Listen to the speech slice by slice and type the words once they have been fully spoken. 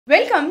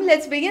Welcome.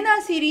 Let's begin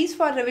our series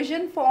for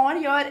revision for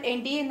your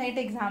NTA NET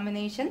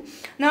examination.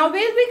 Now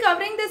we'll be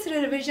covering this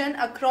revision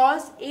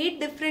across 8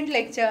 different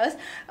lectures.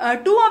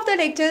 Two of the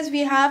lectures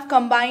we have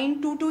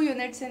combined two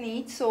units in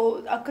each.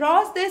 So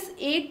across this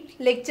 8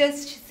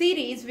 lectures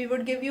series, we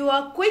would give you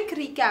a quick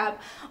recap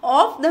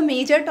of the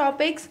major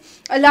topics,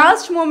 a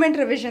last moment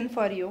revision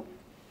for you.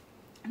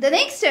 The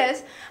next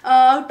is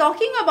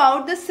talking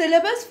about the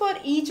syllabus for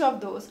each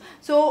of those.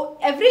 So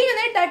every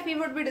unit that we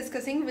would be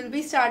discussing will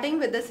be starting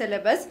with the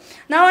syllabus.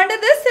 Now under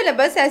this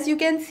syllabus, as you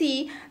can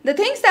see, the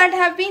things that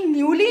have been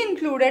newly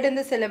included in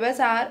the syllabus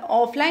are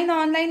offline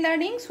online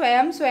learning,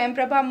 Swayam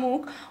Prabha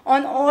MOOC.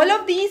 On all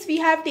of these we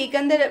have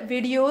taken the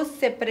videos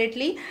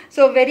separately.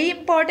 So very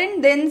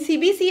important. Then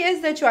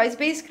CBCS, the choice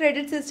based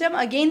credit system,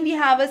 again we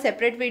have a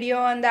separate video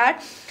on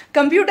that.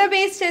 Computer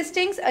based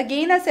testings,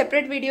 again a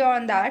separate video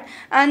on that.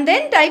 And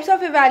then types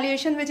of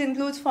evaluation, which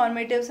includes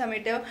formative,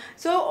 summative.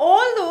 So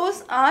all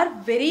those are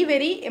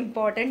very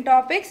important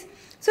topics.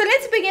 So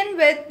let's begin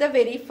with the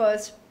very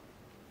first.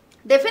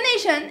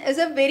 Definition is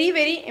a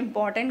very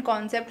important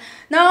concept.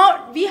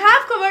 Now we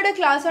have covered a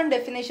class on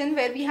definition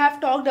where we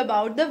have talked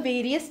about the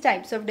various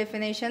types of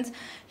definitions.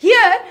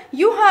 Here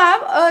you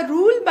have a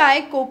rule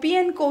by Copi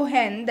and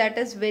Cohen that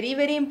is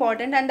very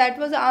important, and that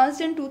was asked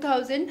in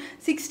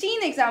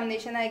 2016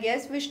 examination, I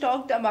guess, which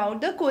talked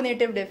about the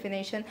Connative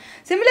definition.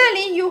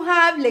 Similarly, you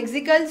have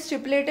lexical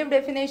stipulative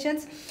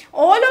definitions.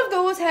 All of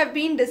those have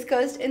been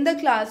discussed in the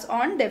class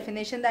on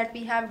definition that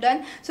we have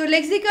done. So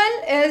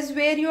lexical is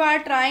where you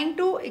are trying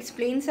to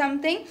explain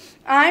something,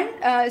 and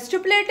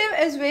stipulative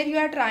is where you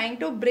are trying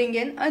to bring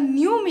in a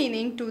new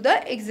meaning to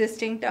the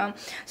existing term.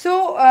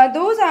 So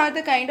those are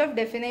the kind of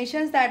definitions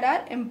that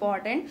are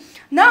important.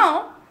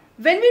 Now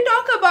when we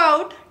talk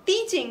about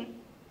teaching,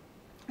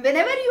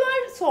 whenever you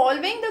are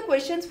solving the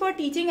questions for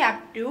teaching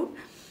aptitude,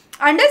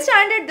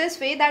 understand it this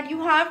way, that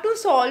you have to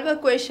solve a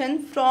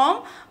question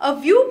from a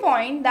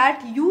viewpoint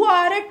that you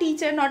are a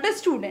teacher, not a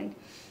student.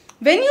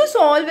 When you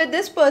solve with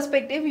this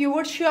perspective, you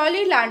would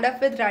surely land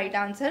up with right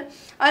answer.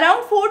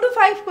 Around 4 to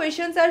 5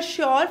 questions are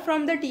sure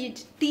from the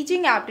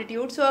teaching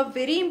aptitude. So a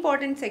very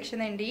important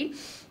section indeed.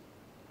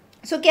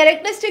 So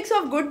characteristics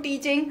of good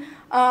teaching,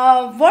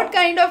 what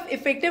kind of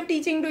effective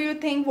teaching do you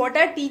think? What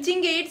are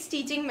teaching aids,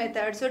 teaching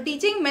methods? So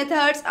teaching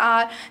methods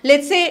are,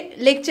 let's say,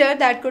 lecture,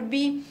 that could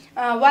be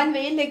one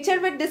way,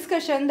 lecture with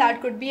discussion,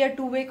 that could be a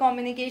two-way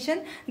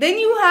communication. Then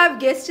you have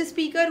guest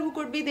speaker who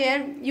could be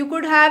there. You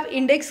could have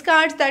index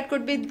cards that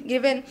could be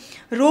given,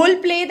 role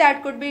play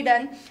that could be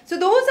done. So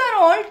those are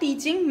all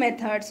teaching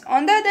methods.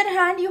 On the other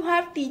hand, you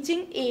have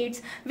teaching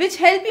aids which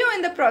help you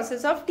in the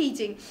process of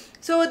teaching.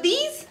 So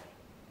these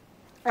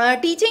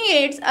teaching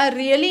aids are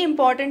really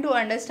important to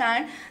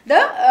understand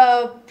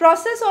the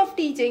process of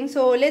teaching.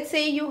 So let's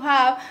say you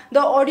have the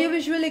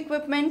audiovisual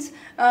equipments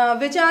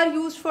which are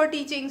used for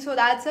teaching. So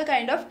that's a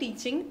kind of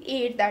teaching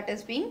aid that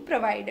is being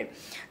provided.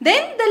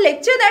 Then the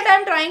lecture that I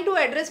am trying to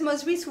address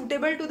must be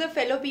suitable to the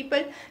fellow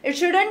people. It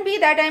shouldn't be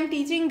that I am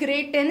teaching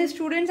grade 10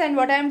 students and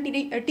what I am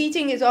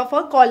teaching is of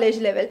a college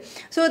level.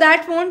 So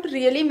that won't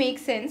really make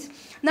sense.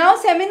 Now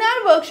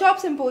seminar, workshop,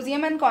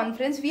 symposium and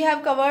conference, we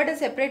have covered a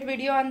separate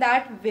video on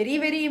that.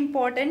 Very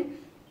important.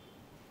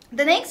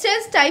 The next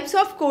is types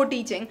of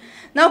co-teaching.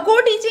 Now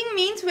co-teaching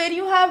means where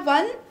you have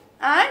one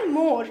and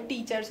more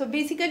teachers. So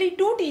basically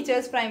 2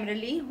 teachers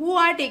primarily who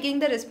are taking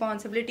the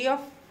responsibility of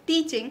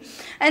teaching,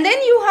 and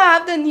then you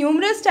have the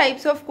numerous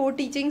types of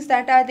co-teachings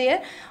that are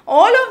there.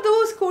 All of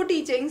those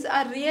co-teachings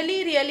are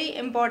really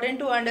important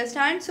to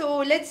understand. So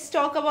let's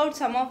talk about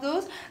some of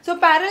those. So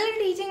parallel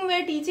teaching,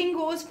 where teaching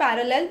goes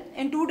parallel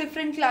in 2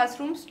 different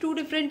classrooms, 2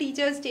 different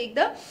teachers take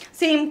the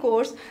same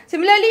course.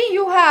 Similarly,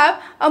 you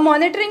have a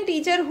monitoring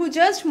teacher who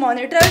just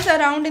monitors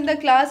around in the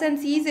class and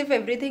sees if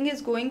everything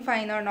is going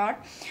fine or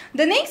not.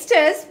 The next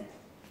is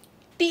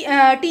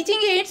teaching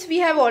aids, we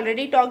have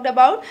already talked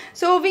about.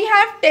 So we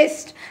have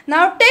test.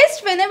 Now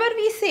test, whenever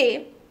we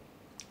say,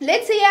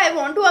 let's say I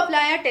want to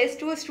apply a test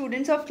to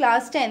students of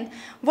class 10th,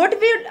 what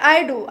would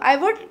I do? I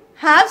would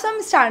have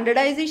some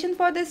standardization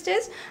for this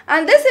test,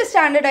 and this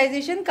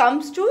standardization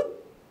comes to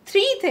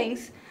 3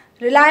 things: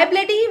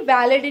 reliability,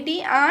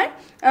 validity and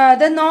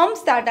the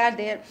norms that are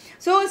there.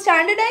 So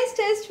standardized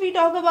test, we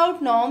talk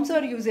about norms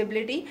or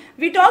usability.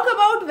 We talk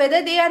about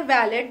whether they are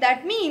valid.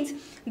 That means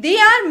they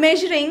are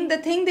measuring the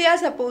thing they are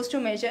supposed to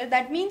measure.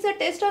 That means a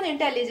test on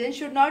intelligence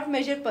should not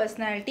measure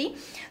personality.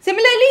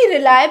 Similarly,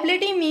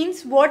 reliability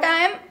means what I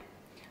am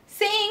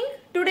saying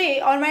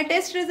today or my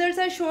test results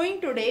are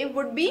showing today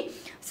would be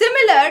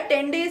similar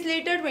 10 days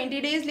later,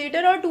 20 days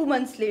later or 2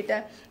 months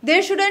later.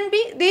 They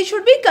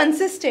should be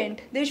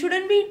consistent. There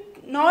shouldn't be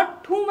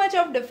not too much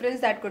of difference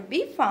that could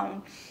be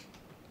found.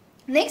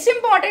 Next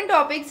important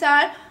topics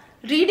are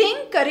reading,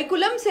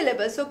 curriculum,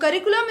 syllabus. So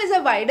curriculum is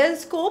a wider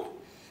scope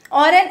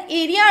or an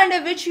area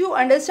under which you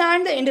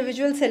understand the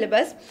individual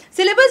syllabus.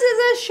 Syllabus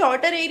is a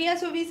shorter area,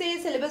 so we say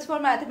syllabus for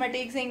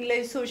mathematics,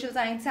 English, social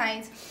science,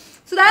 science.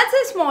 So that's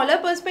a smaller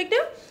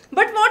perspective.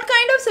 But what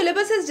kind of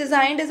syllabus is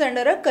designed is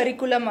under a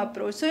curriculum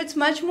approach. So it's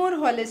much more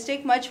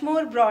holistic, much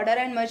more broader,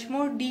 and much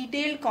more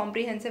detailed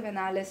comprehensive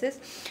analysis.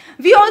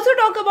 We also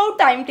talk about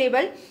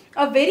timetable,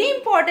 a very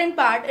important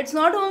part. It's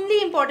not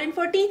only important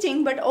for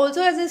teaching, but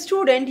also as a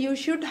student you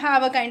should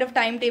have a kind of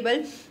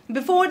timetable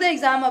before the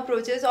exam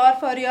approaches or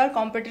for your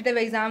competitive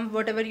exam,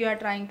 whatever you are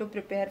trying to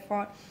prepare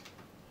for.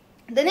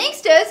 The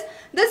next is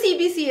the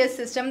CBCS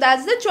system,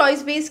 that's the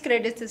choice based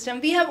credit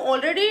system. We have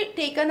already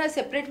taken a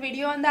separate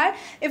video on that.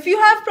 If you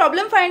have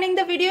problem finding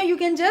the video, you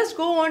can just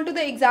go on to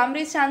the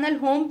Examrace channel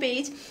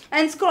homepage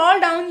and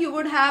scroll down. You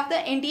would have the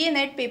NTA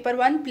NET paper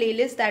 1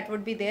 playlist that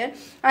would be there,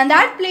 and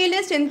that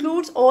playlist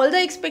includes all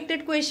the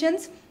expected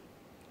questions.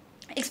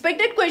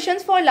 Expected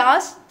questions for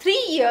last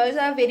 3 years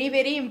are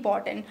very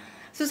important.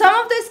 So some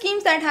of the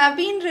schemes that have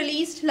been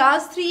released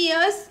last 3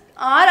 years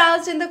are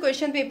asked in the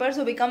question paper,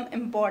 so become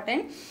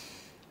important.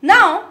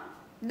 Now,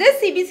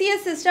 this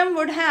CBCS system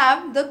would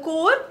have the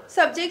core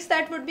subjects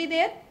that would be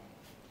there.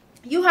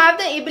 You have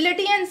the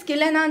ability and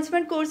skill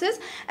enhancement courses,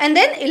 and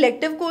then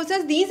elective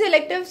courses. These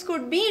electives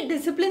could be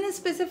discipline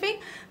specific,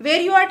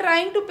 where you are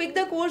trying to pick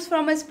the course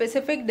from a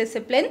specific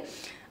discipline,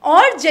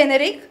 or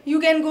generic. You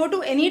can go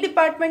to any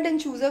department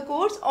and choose a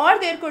course, or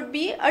there could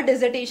be a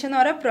dissertation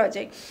or a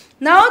project.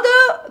 Now,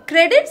 the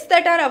credits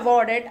that are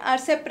awarded are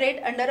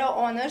separate under a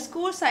honors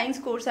course, science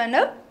course, and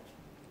a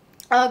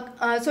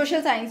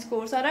social science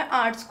course or an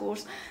arts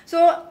course.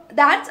 So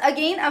that's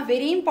again a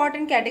very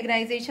important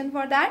categorization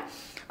for that.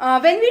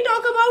 When we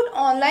talk about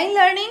online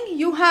learning,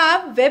 you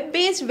have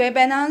web-based,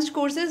 web-enhanced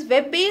courses.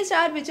 Web-based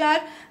are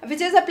which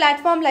is a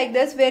platform like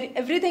this where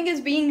everything is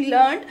being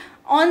learned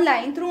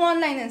online through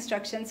online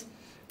instructions.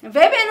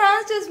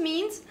 Web-enhanced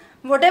means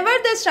whatever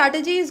the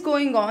strategy is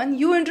going on,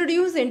 you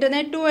introduce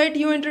internet to it,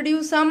 you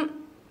introduce some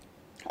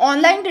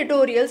online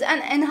tutorials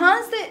and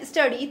enhance the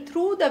study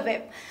through the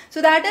web.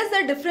 So that is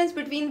the difference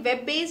between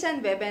web-based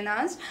and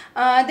web-enhanced.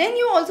 Then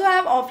you also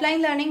have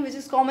offline learning, which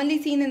is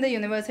commonly seen in the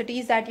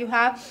universities that you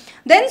have.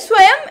 Then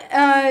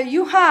Swayam,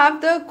 you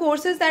have the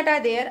courses that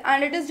are there,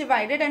 and it is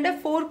divided under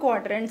 4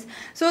 quadrants.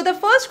 So the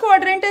first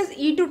quadrant is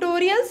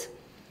e-tutorials,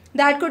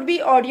 that could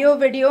be audio,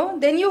 video.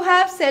 Then you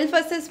have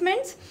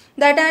self-assessments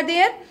that are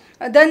there.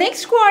 The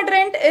next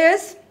quadrant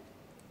is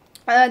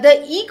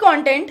the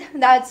e-content,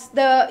 that's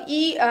the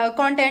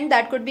e-content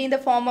that could be in the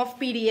form of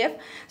PDF.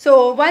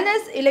 So one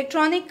is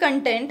electronic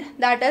content,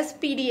 that is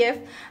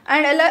PDF,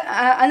 and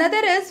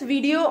another is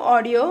video,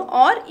 audio,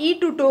 or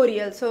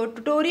e-tutorial. So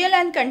tutorial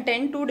and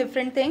content, 2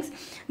 different things.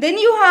 Then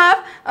you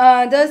have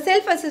the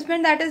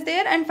self-assessment that is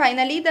there, and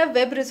finally the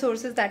web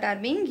resources that are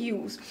being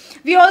used.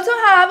 We also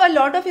have a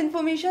lot of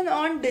information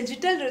on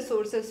digital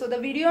resources. So the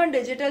video on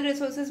digital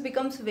resources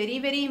becomes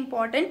very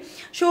important.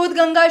 Shodh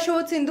Ganga,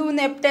 Shodh Sindhu,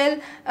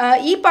 Neptel,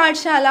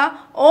 e-Pathshala,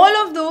 all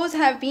of those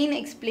have been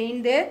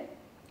explained there.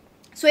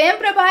 Swayam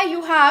Prabha,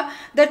 you have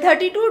the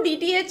 32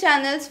 DTH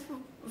channels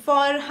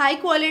for high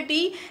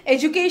quality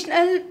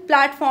educational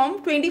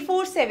platform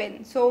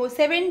 24/7. So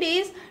 7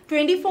 days,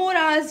 24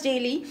 hours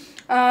daily,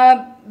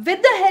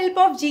 with the help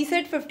of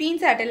GSAT 15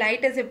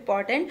 satellite is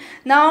important.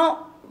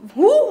 Now,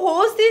 who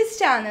hosts these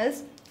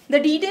channels? The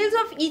details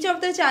of each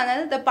of the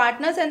channel, the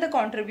partners and the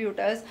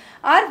contributors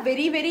are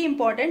very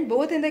important,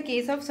 both in the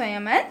case of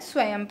Swayam and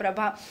Swayam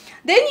Prabha.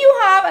 Then you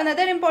have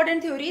another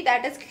important theory,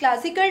 that is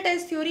classical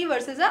test theory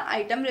versus a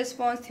item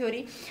response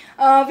theory.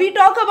 We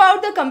talk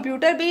about the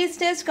computer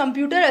based test,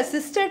 computer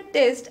assisted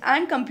test,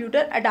 and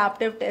computer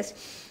adaptive test.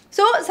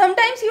 So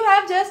sometimes you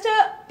have just a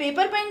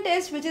paper pen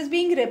test which is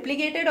being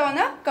replicated on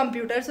a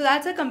computer. So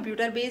that's a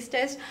computer based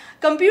test.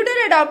 Computer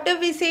adaptive,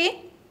 we say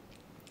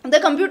the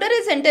computer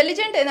is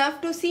intelligent enough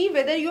to see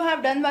whether you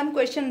have done one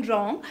question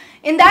wrong.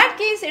 In that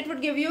case, it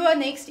would give you a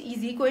next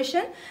easy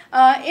question.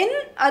 In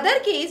other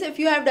case, if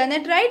you have done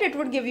it right, it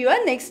would give you a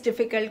next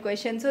difficult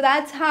question. So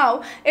that's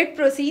how it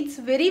proceeds.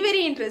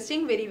 Very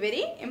interesting,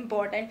 very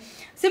important.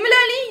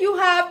 Similarly, you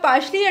have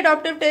partially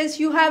adaptive test,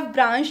 you have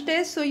branch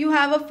test. So you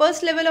have a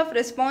first level of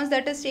response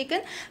that is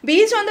taken.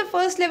 Based on the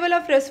first level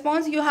of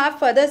response, you have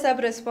further sub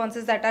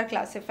responses that are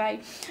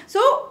classified.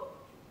 So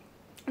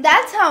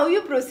that's how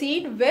you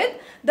proceed with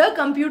the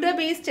computer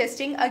based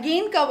testing,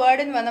 again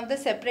covered in one of the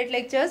separate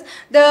lectures.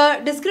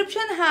 The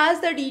description has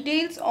the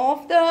details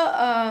of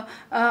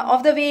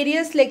the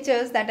various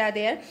lectures that are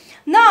there.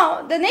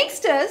 Now the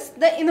next is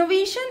the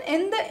innovation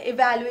in the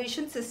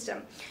evaluation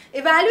system.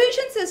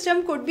 Evaluation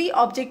system could be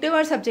objective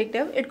or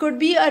subjective. It could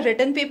be a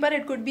written paper,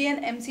 it could be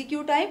an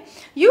MCQ type.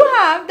 You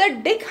have the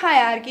DIC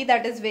hierarchy,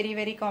 that is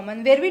very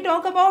common, where we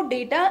talk about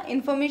data,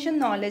 information,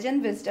 knowledge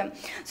and wisdom.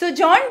 So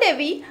John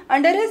Dewey,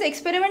 under his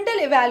experimental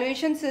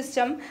evaluation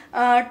system,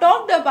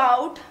 talked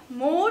about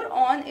more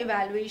on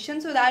evaluation.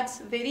 So that's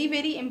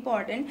very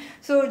important.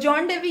 So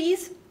John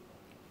Dewey's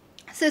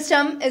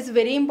system is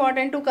very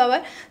important to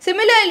cover.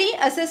 Similarly,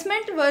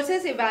 assessment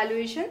versus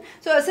evaluation.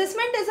 So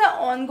assessment is an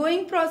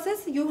ongoing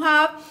process. You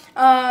have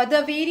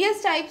the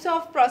various types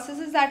of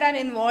processes that are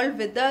involved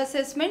with the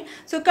assessment.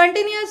 So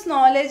continuous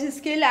knowledge,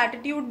 skill,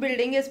 attitude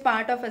building is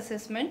part of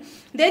assessment.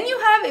 Then you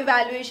have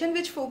evaluation,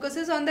 which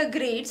focuses on the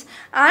grades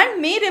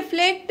and may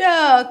reflect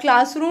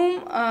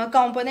classroom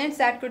components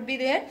that could be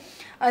there.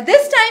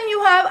 This time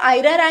you have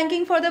IRA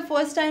ranking for the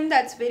first time.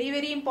 That's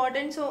very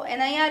important. So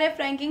NIRF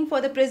ranking for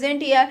the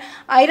present year,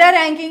 IRA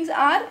rankings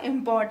are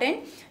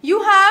important.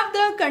 You have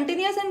the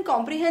continuous and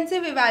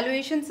comprehensive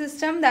evaluation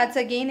system. That's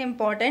again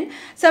important.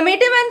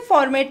 Summative and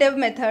formative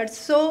methods.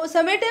 So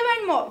summative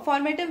and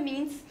formative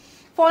means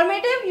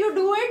formative, you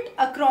do it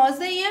across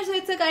the year, so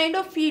it's a kind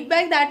of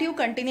feedback that you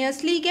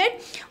continuously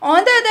get.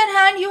 On the other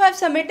hand, you have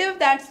summative,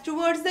 that's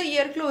towards the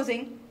year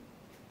closing.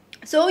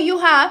 So you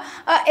have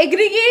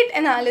aggregate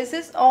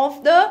analysis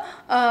of the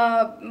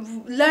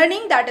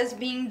learning that is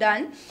being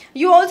done.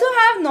 You also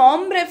have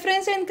norm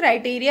reference and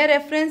criteria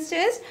reference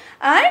test,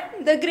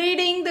 and the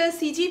grading, the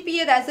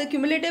CGPA, that's the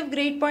cumulative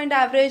grade point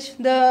average,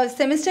 the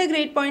semester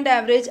grade point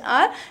average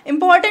are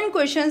important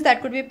questions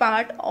that could be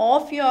part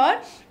of your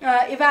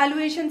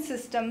evaluation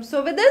system.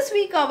 So with this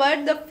we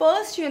covered the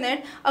first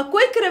unit, a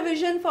quick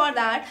revision for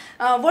that,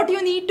 what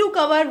you need to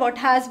cover, what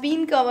has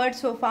been covered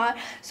so far.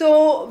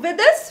 So with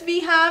this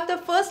we have the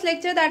first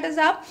lecture that is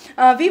up.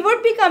 We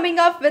would be coming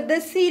up with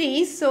this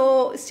series,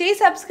 so stay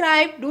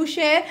subscribed, do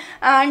share,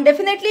 and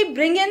definitely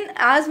bring in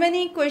as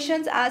many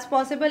questions as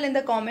possible in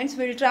the comments.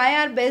 We'll try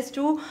our best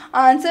to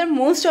answer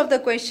most of the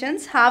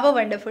questions. Have a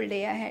wonderful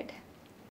day ahead.